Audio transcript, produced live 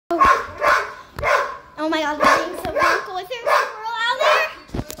Oh my god, they're being so cool. Is there a squirrel out there?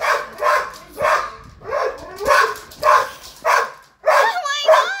 Oh my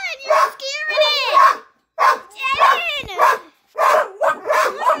god, you're scaring it! Devin!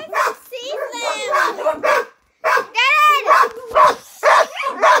 I see them!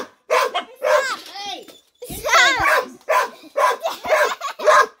 Devin! Stop! Hey! Stop!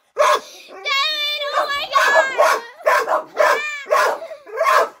 Devin, oh my god!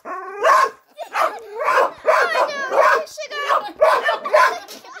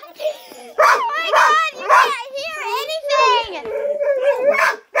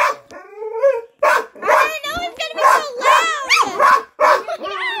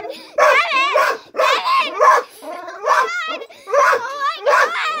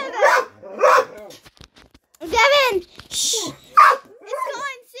 Devin! Shh! It's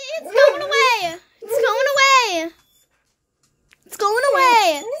going, see? It's going away! It's going away! It's going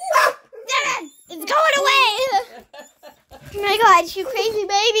away! Devin! It's going away! Oh my god, you crazy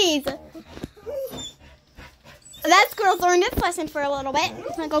babies! That squirrel's learned its lesson for a little bit. I'm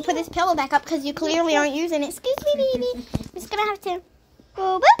gonna go put this pillow back up because you clearly aren't using it. Excuse me, baby. I'm just gonna have to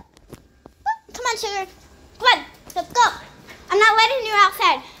go. Boop. Boop. Come on, sugar. Come on, let's go. I'm not letting you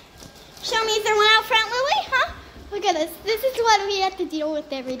outside. Show me if there one out front, Lily, huh? Look at this. This is what we have to deal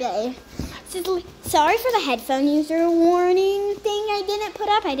with every day. Sorry for the headphone user warning thing I didn't put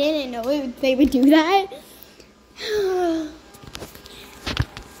up. I didn't know they would do that.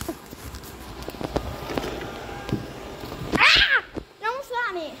 Ah! Don't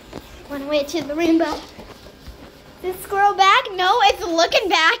stop me. Went away to the rainbow. Is this squirrel back? No, it's looking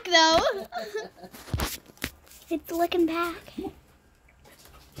back though. It's looking back.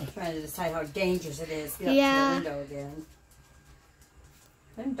 I'm trying to decide how dangerous it is to get Yeah. up to the window again.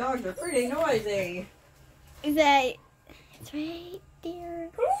 Them dogs are pretty noisy. Is that? It's right there.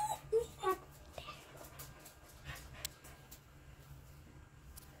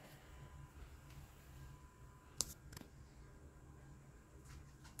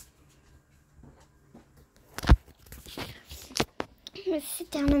 I'm gonna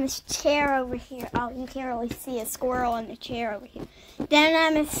sit down in this chair over here. Oh, you can't really see a squirrel in the chair over here. Then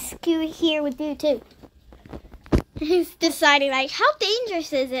I'm gonna scoot here with you too. He's deciding like, how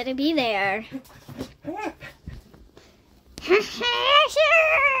dangerous is it to be there?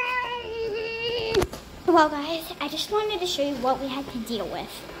 Well, guys, I just wanted to show you what we had to deal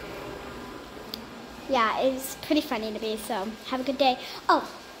with. Yeah, it was pretty funny to me. So have a good day. Oh.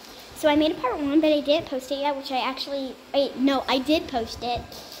 So I made a part 1, but I didn't post it yet, which I did post it.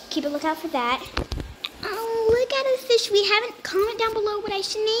 Keep a lookout for that. Oh, look at this fish. We haven't, comment down below what I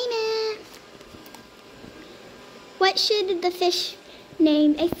should name it. What should the fish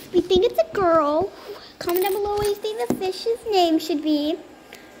name? We think it's a girl. Comment down below what you think the fish's name should be.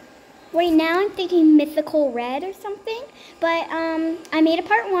 Right now I'm thinking Mythical Red or something. But I made a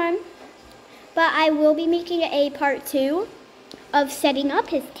part 1. But I will be making a part 2 of setting up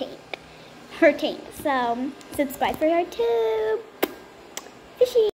his tank. Her tank. So subscribe for her too. Fishy.